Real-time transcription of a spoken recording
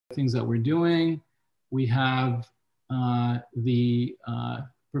things that we're doing. We have the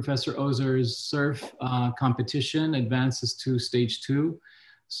Professor Ozer's surf competition advances to stage 2.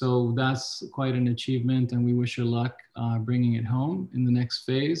 So that's quite an achievement, and we wish her luck bringing it home in the next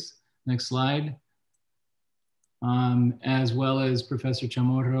phase. Next slide. As well as Professor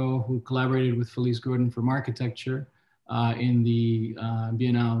Chamorro, who collaborated with Felice Gordon from architecture in the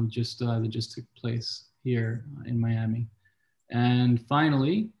Biennale that just took place here in Miami. And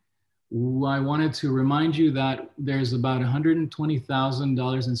finally, I wanted to remind you that there's about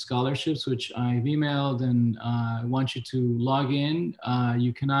 $120,000 in scholarships, which I've emailed, and I want you to log in.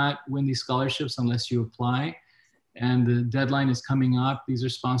 You cannot win these scholarships unless you apply, and the deadline is coming up. These are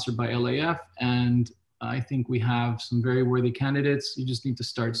sponsored by LAF, and I think we have some very worthy candidates. You just need to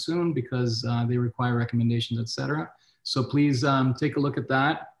start soon because they require recommendations, etc. So please take a look at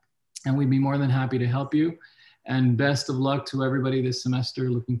that, and we'd be more than happy to help you. And best of luck to everybody this semester.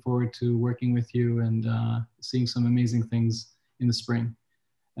 Looking forward to working with you and seeing some amazing things in the spring.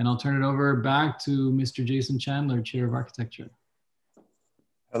 And I'll turn it over back to Mr. Jason Chandler, Chair of Architecture.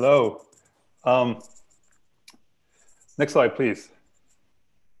 Hello. Next slide, please.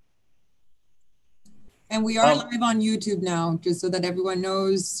 And we are live on YouTube now, just so that everyone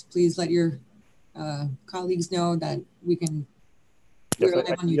knows. Please let your colleagues know that we can. Yes,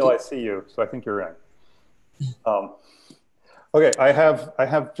 I see you, so I think you're in. Okay, I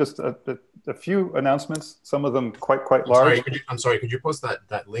have just a few announcements. Some of them quite large. I'm sorry. Could you post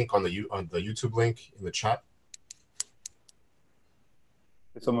that link on the YouTube link in the chat?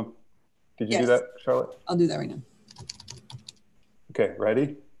 Did you do that, Charlotte? I'll do that right now. Okay,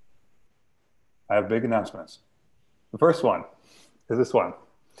 ready? I have big announcements. The first one is this one,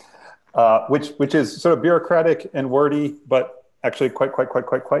 which is sort of bureaucratic and wordy, but actually quite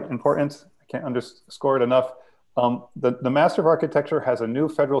important. I can't underscore it enough. The Master of Architecture has a new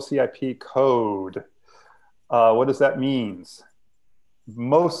federal CIP code. What does that mean?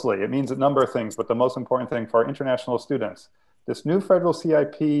 Mostly, it means a number of things, but the most important thing for our international students, this new federal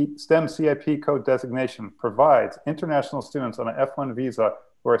STEM CIP code designation provides international students on an F1 visa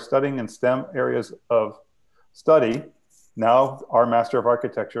who are studying in STEM areas of study, now our Master of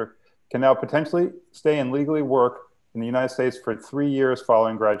Architecture, can now potentially stay and legally work in the United States for 3 years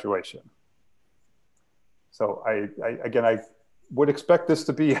following graduation. So I would expect this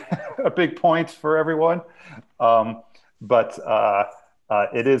to be a big point for everyone, but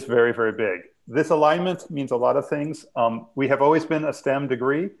it is very big. This alignment means a lot of things. We have always been a STEM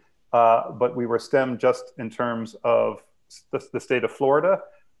degree, but we were STEM just in terms of the state of Florida.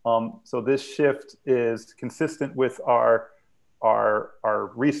 So this shift is consistent with our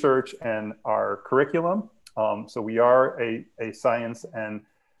research and our curriculum. So we are a science and,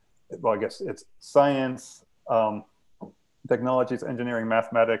 well, I guess it's science, technologies, engineering,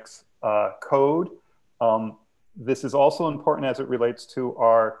 mathematics code. This is also important as it relates to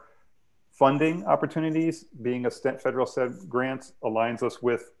our funding opportunities. Being a federal STEM grant aligns us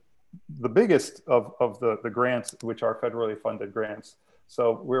with the biggest of the grants, which are federally funded grants.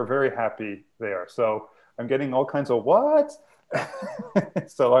 So we're very happy there. So I'm getting all kinds of what?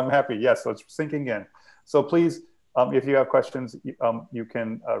 So I'm happy. Yes, so it's sinking in. So please, if you have questions, you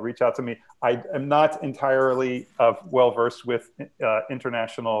can reach out to me. I am not entirely well-versed with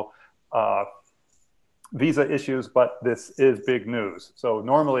international visa issues, but this is big news. So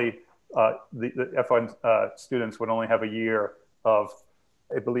normally the F1 students would only have a year of,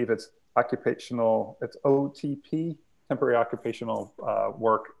 I believe it's occupational, it's OTP, temporary occupational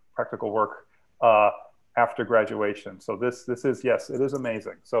work, practical work after graduation. So this is, yes, it is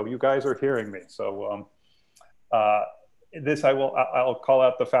amazing. So you guys are hearing me. So I'll call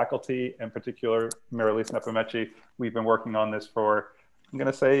out the faculty, in particular, Marilise Nepomeci. We've been working on this for, I'm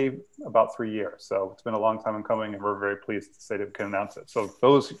gonna say, about 3 years. So it's been a long time in coming, and we're very pleased to say that we can announce it. So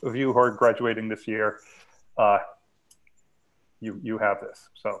those of you who are graduating this year, you have this.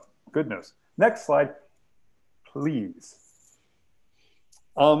 So good news. Next slide, please.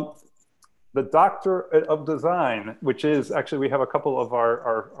 The Doctor of Design, which is actually, we have a couple of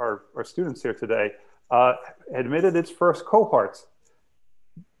our students here today, admitted its first cohorts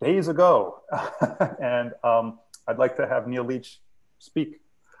days ago. And I'd like to have Neil Leach speak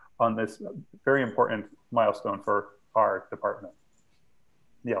on this very important milestone for our department.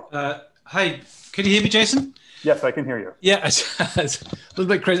 Neil. Hi, can you hear me, Jason? Yes, I can hear you. Yeah, it's a little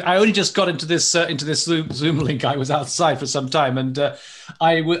bit crazy. I only just got into this Zoom link. I was outside for some time, and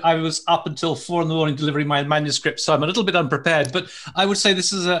I was up until 4 a.m. delivering my manuscript, so I'm a little bit unprepared. But I would say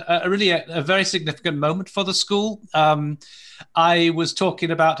this is really a very significant moment for the school. I was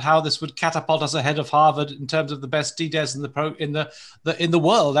talking about how this would catapult us ahead of Harvard in terms of the best DDES in the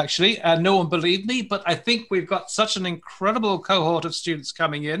world, actually, and no one believed me. But I think we've got such an incredible cohort of students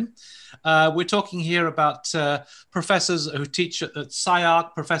coming in. We're talking here about professors who teach at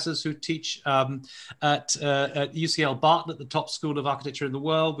SciArc, professors who teach at UCL Bartlett, the top school of architecture in the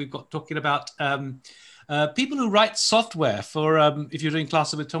world. We've got talking about people who write software for, if you're doing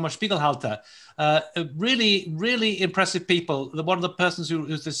classes with Thomas Spiegelhalter, really, really impressive people. One of the persons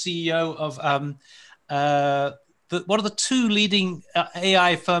who's the CEO of one of the 2 leading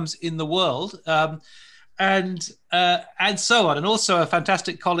AI firms in the world, and so on, and also a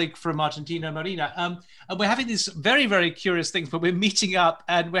fantastic colleague from Argentina, Marina. And we're having these very, very curious things, but we're meeting up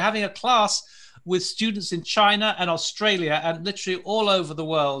and we're having a class with students in China and Australia and literally all over the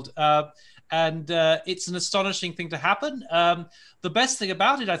world. And it's an astonishing thing to happen. The best thing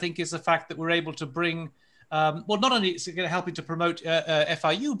about it, I think, is the fact that we're able to bring, well, not only is it helping to promote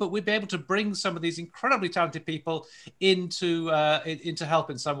FIU, but we'll be able to bring some of these incredibly talented people into help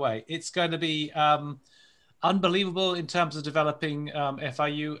in some way. It's going to be unbelievable in terms of developing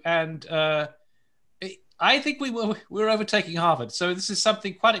FIU, and I think we're overtaking Harvard. So this is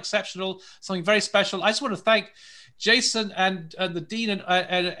something quite exceptional, something very special. I just want to thank Jason and the dean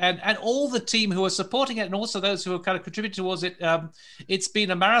and all the team who are supporting it, and also those who have kind of contributed towards it. It's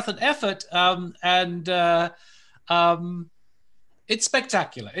been a marathon effort, and it's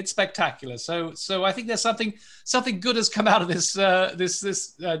spectacular. It's spectacular. So I think there's something good has come out of this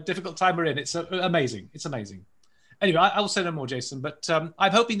this difficult time we're in. It's amazing. It's amazing. Anyway, I will say no more, Jason. But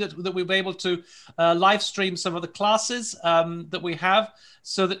I'm hoping that we'll be able to live stream some of the classes that we have,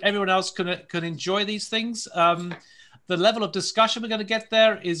 so that everyone else can enjoy these things. The level of discussion we're going to get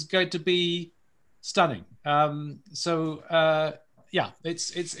there is going to be stunning. Yeah,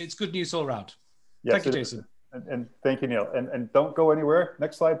 it's good news all around. Yes, thank you, Jason. And thank you, Neil. And don't go anywhere.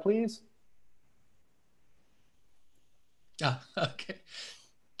 Next slide, please. Okay.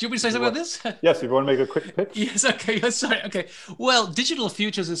 Do you want me to say something about this? Yes, if you want to make a quick pitch. Yes, okay. Sorry, okay. Well, Digital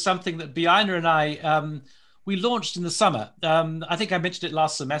Futures is something that Biana and I, we launched in the summer. I think I mentioned it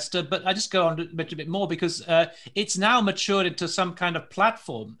last semester, but I just go on to mention a bit more because it's now matured into some kind of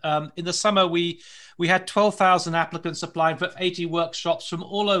platform. In the summer, we had 12,000 applicants applying for 80 workshops from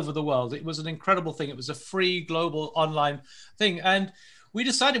all over the world. It was an incredible thing. It was a free global online thing. And we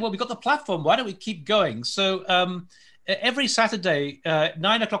decided, well, we got the platform. Why don't we keep going? So every Saturday,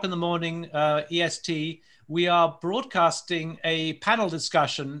 9 o'clock in the morning, EST, we are broadcasting a panel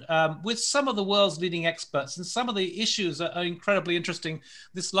discussion with some of the world's leading experts, and some of the issues are incredibly interesting.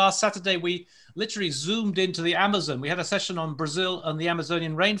 This last Saturday, we literally zoomed into the Amazon. We had a session on Brazil and the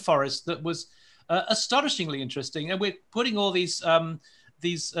Amazonian rainforest that was astonishingly interesting, and we're putting all these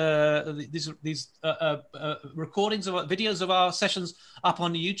recordings of videos of our sessions up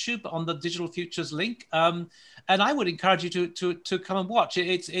on YouTube on the Digital Futures link, and I would encourage you to come and watch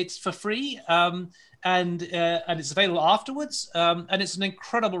it. It's for free, and it's available afterwards, and it's an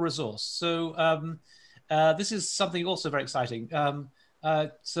incredible resource. So this is something also very exciting.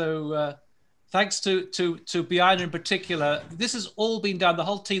 Thanks to Biana in particular. This has all been done. The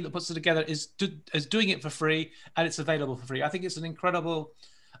whole team that puts it together is doing it for free, and it's available for free. I think it's an incredible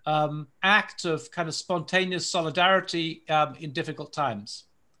act of kind of spontaneous solidarity in difficult times.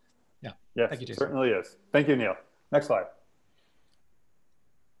 Yeah. Yes, thank you, Jason. Certainly is. Thank you, Neil. Next slide.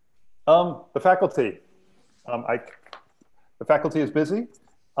 The faculty. The faculty is busy,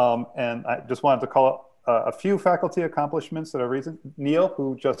 and I just wanted to call a few faculty accomplishments that are recent. Neil,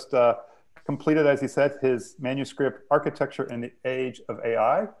 who just completed, as he said, his manuscript, Architecture in the Age of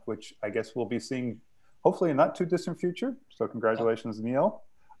AI, which I guess we'll be seeing hopefully in not too distant future. So congratulations, Neil.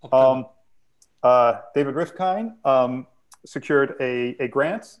 David Rifkind secured a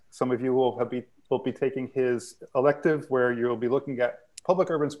grant. Some of you will be taking his elective where you'll be looking at public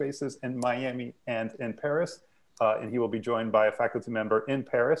urban spaces in Miami and in Paris. And he will be joined by a faculty member in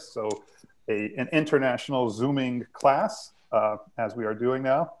Paris. So an international Zooming class, as we are doing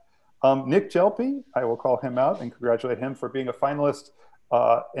now. Nick Jelpy, I will call him out and congratulate him for being a finalist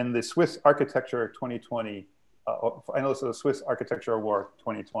in the Swiss Architecture 2020, finalist of the Swiss Architecture Award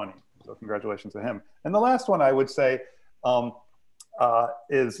 2020. So congratulations to him. And the last one I would say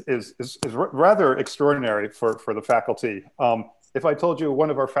is rather extraordinary for the faculty. If I told you one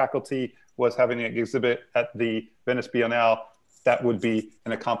of our faculty was having an exhibit at the Venice Biennale, that would be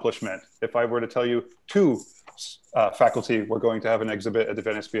an accomplishment. If I were to tell you 2 faculty were going to have an exhibit at the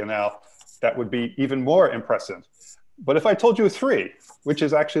Venice Biennale, that would be even more impressive. But if I told you 3, which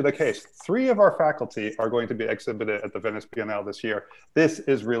is actually the case, 3 of our faculty are going to be exhibited at the Venice Biennale this year, this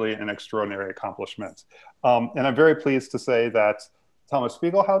is really an extraordinary accomplishment. And I'm very pleased to say that Thomas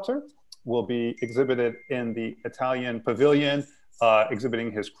Spiegelhauser will be exhibited in the Italian pavilion,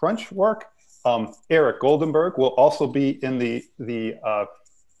 exhibiting his crunch work. Eric Goldenberg will also be in the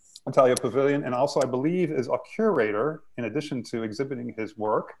Italia Pavilion, and also I believe is a curator in addition to exhibiting his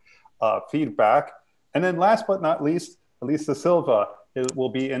work, feedback. And then last but not least, Elisa Silva will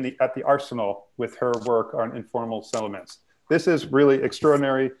be at the Arsenal with her work on informal settlements. This is really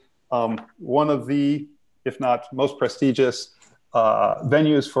extraordinary. One of the, if not most prestigious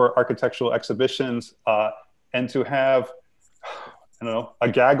venues for architectural exhibitions, and to have, I don't know, a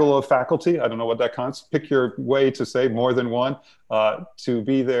gaggle of faculty, I don't know what that counts, pick your way to say more than one, to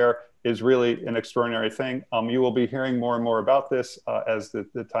be there is really an extraordinary thing. You will be hearing more and more about this as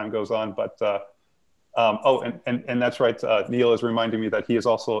the time goes on, but oh, and that's right, Neil is reminding me that he is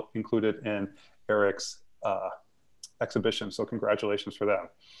also included in Eric's exhibition, so congratulations for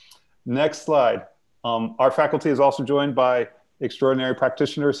that. Next slide. Our faculty is also joined by extraordinary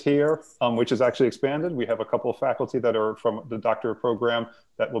practitioners here, which is actually expanded. We have a couple of faculty that are from the doctorate program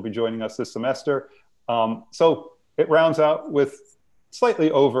that will be joining us this semester. So it rounds out with slightly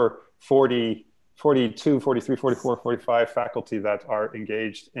over 42, 43, 44, 45 faculty that are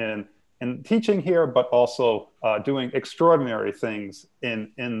engaged in teaching here, but also doing extraordinary things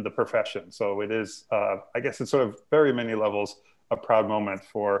in the profession. So it is, I guess it's sort of very many levels a proud moment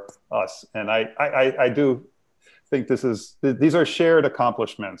for us. And I do think these are shared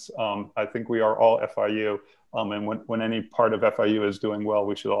accomplishments. I think we are all FIU, and when any part of FIU is doing well,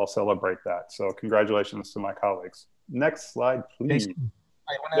 we should all celebrate that. So congratulations to my colleagues. Next slide, please.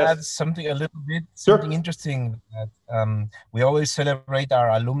 I want to add something a little bit, something interesting. That, we always celebrate our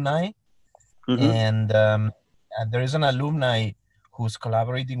alumni, and there is an alumni who's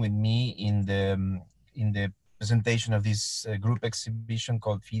collaborating with me in the presentation of this group exhibition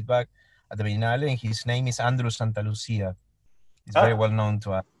called Feedback at the Biennale, and his name is Andrew Santalucia. He's very well known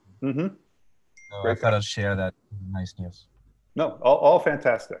to us. So I thought I'd share that nice news. No, all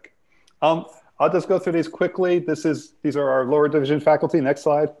fantastic. I'll just go through these quickly. These are our lower division faculty. Next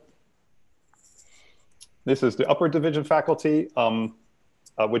slide. This is the upper division faculty,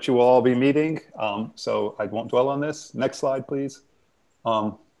 which you will all be meeting. So I won't dwell on this. Next slide, please.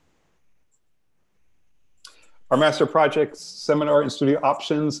 Our master projects, seminar and studio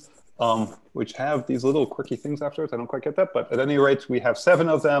options, which have these little quirky things afterwards. I don't quite get that, but at any rate, we have 7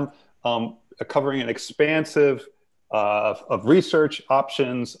 of them covering an expansive of research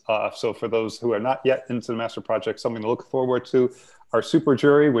options. So for those who are not yet into the master project, something to look forward to. Our super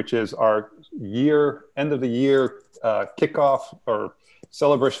jury, which is our end of the year kickoff or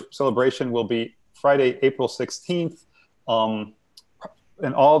celebration will be Friday, April 16th.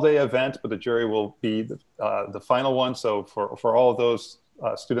 An all-day event, but the jury will be the final one. So for all of those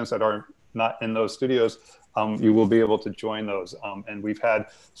students that are not in those studios, you will be able to join those. And we've had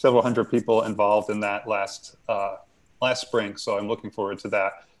several hundred people involved in that last spring. So I'm looking forward to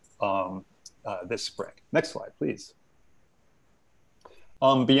that this spring. Next slide, please.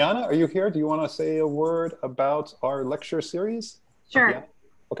 Biana, are you here? Do you want to say a word about our lecture series? Sure.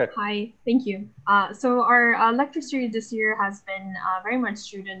 Okay. Hi, thank you. So our lecture series this year has been very much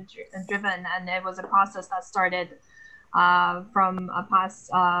student driven, and it was a process that started from a past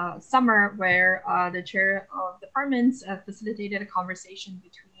summer where the chair of departments facilitated a conversation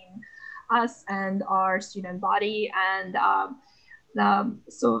between us and our student body. And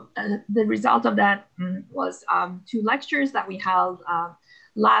so the result of that was 2 lectures that we held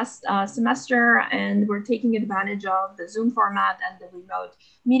last semester, and we're taking advantage of the Zoom format and the remote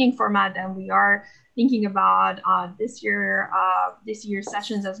meeting format, and we are thinking about this year's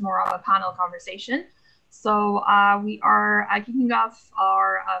sessions as more of a panel conversation. So we are kicking off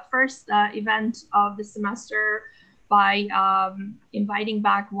our first event of the semester by inviting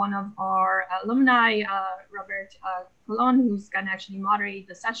back one of our alumni, Robert Colon, who's going to actually moderate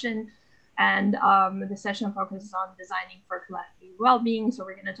the session. And the session focuses on designing for collective well-being. So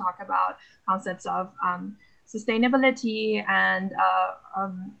we're going to talk about concepts of sustainability and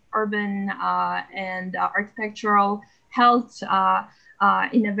urban and architectural health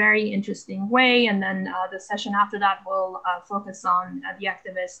in a very interesting way. And then the session after that will focus on the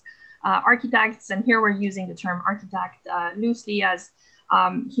activist architects. And here we're using the term architect loosely, as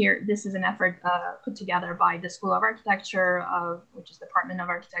here, this is an effort put together by the School of Architecture, which is the Department of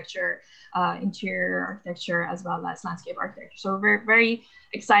Architecture, Interior Architecture, as well as Landscape Architecture. So we're very, very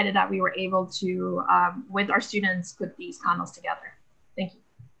excited that we were able to, with our students, put these panels together. Thank you.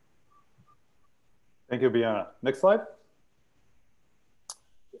 Thank you, Biana. Next slide.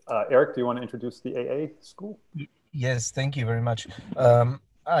 Eric, do you want to introduce the AA school? Yes, thank you very much.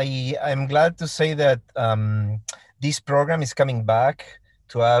 I'm glad to say that this program is coming back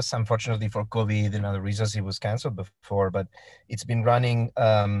to us. Unfortunately for COVID and other reasons, it was canceled before, but it's been running,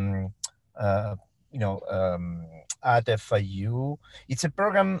 at FIU. It's a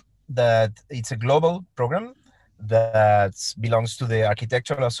program it's a global program that belongs to the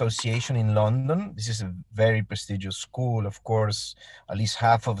Architectural Association in London. This is a very prestigious school. Of course, at least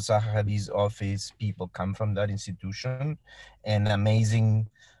half of Zaha Hadid's office people come from that institution, and amazing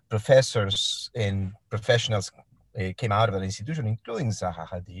professors and professionals came out of that institution, including Zaha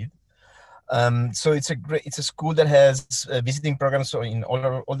Hadid. So it's a school that has visiting programs in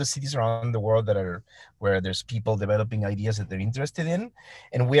all the cities around the world where there's people developing ideas that they're interested in.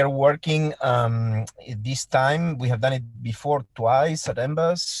 And we are working this time, we have done it before twice at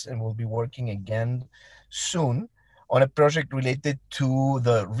EMBAS, and we'll be working again soon on a project related to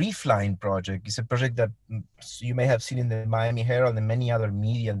the Reef Line project. It's a project that you may have seen in the Miami Herald and many other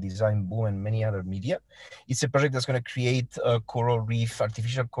media, and Design Boom and many other media. It's a project that's going to create a coral reef,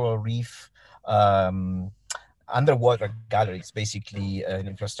 artificial coral reef, underwater galleries, basically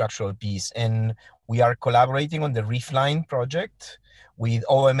an infrastructural piece. And we are collaborating on the Reef Line project with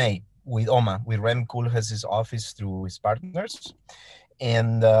OMA, with Rem Koolhaas's office through his partners.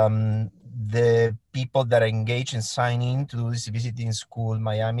 And the people that are engaged in signing to do this visiting school,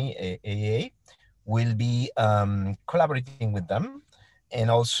 Miami AA, will be collaborating with them, and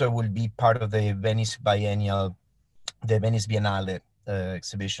also will be part of the Venice Biennial, the Venice Biennale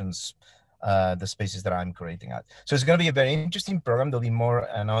exhibitions, the spaces that I'm creating at. So it's going to be a very interesting program. There'll be more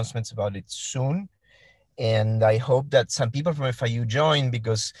announcements about it soon. And I hope that some people from FIU join,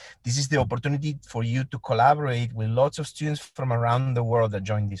 because this is the opportunity for you to collaborate with lots of students from around the world that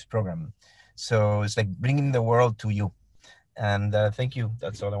join this program. So it's like bringing the world to you. And thank you.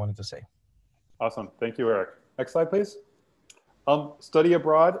 That's all I wanted to say. Awesome. Thank you, Eric. Next slide, please. Study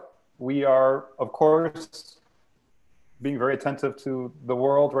abroad. We are, of course, being very attentive to the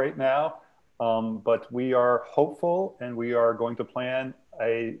world right now, but we are hopeful, and we are going to plan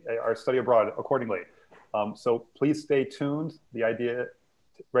our study abroad accordingly. So please stay tuned. The idea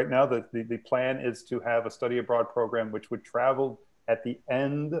right now, the plan is to have a study abroad program which would travel at the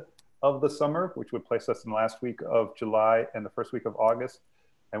end of the summer, which would place us in the last week of July and the first week of August.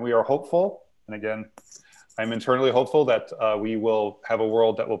 And we are hopeful, and again, I'm internally hopeful that we will have a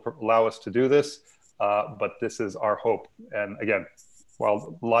world that will allow us to do this, but this is our hope. And again,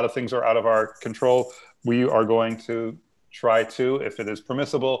 while a lot of things are out of our control, we are going to try to, if it is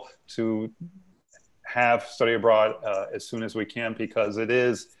permissible, to have study abroad as soon as we can, because it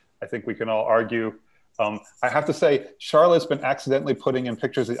is, I think we can all argue. I have to say, Charlotte's been accidentally putting in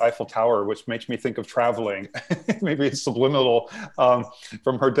pictures of the Eiffel Tower, which makes me think of traveling. Maybe it's subliminal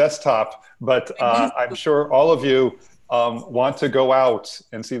from her desktop, but I'm sure all of you want to go out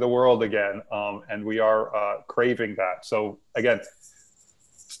and see the world again, and we are craving that. So again,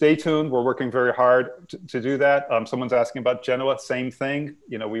 stay tuned. We're working very hard to do that. Someone's asking about Genoa, same thing.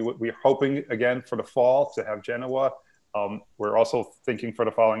 You know, we're hoping again for the fall to have Genoa. We're also thinking for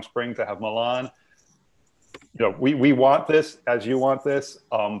the following spring to have Milan. You know, we want this as you want this,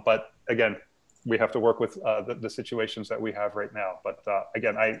 but again, we have to work with the situations that we have right now. But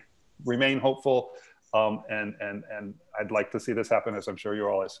again, I remain hopeful, and I'd like to see this happen, as I'm sure you're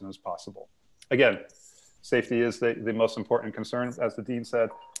all, as soon as possible. Again, safety is the most important concern, as the Dean said,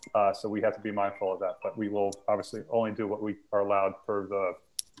 so we have to be mindful of that. But we will obviously only do what we are allowed per the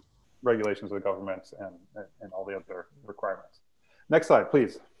regulations of the government and all the other requirements. Next slide,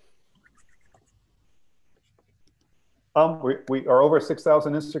 please. We are over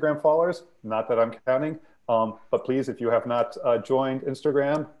 6,000 Instagram followers, not that I'm counting, but please, if you have not joined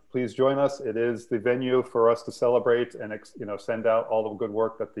Instagram, please join us. It is the venue for us to celebrate and send out all the good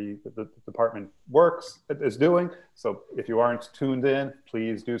work that the department is doing. So if you aren't tuned in,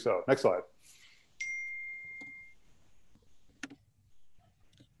 please do so. Next slide.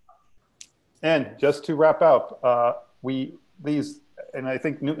 And just to wrap up, and I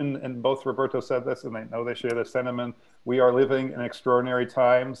think Newton and both Roberto said this, and I know they share this sentiment, we are living in extraordinary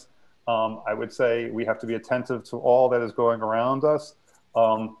times. I would say we have to be attentive to all that is going around us.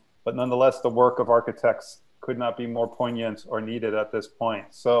 But nonetheless, the work of architects could not be more poignant or needed at this point.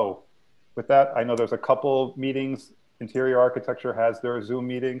 So with that, I know there's a couple meetings interior architecture has their Zoom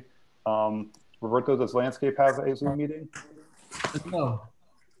meeting. Roberto, does landscape have a Zoom meeting? No.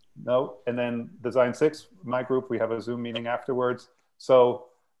 No. And then Design 6, my group, we have a Zoom meeting afterwards. So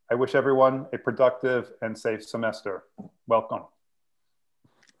I wish everyone a productive and safe semester. Welcome.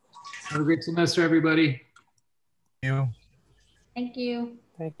 Have a great semester, everybody. You. Thank you.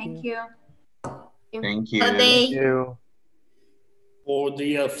 Thank you. Thank you. Thank you. For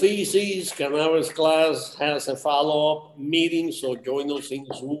the thesis, Canaris class has a follow-up meeting, so join us in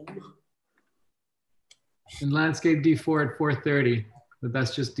Zoom. And landscape D4 at 4:30, but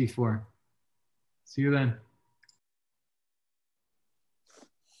that's just D4. See you then.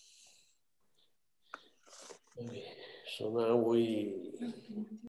 Okay. So now we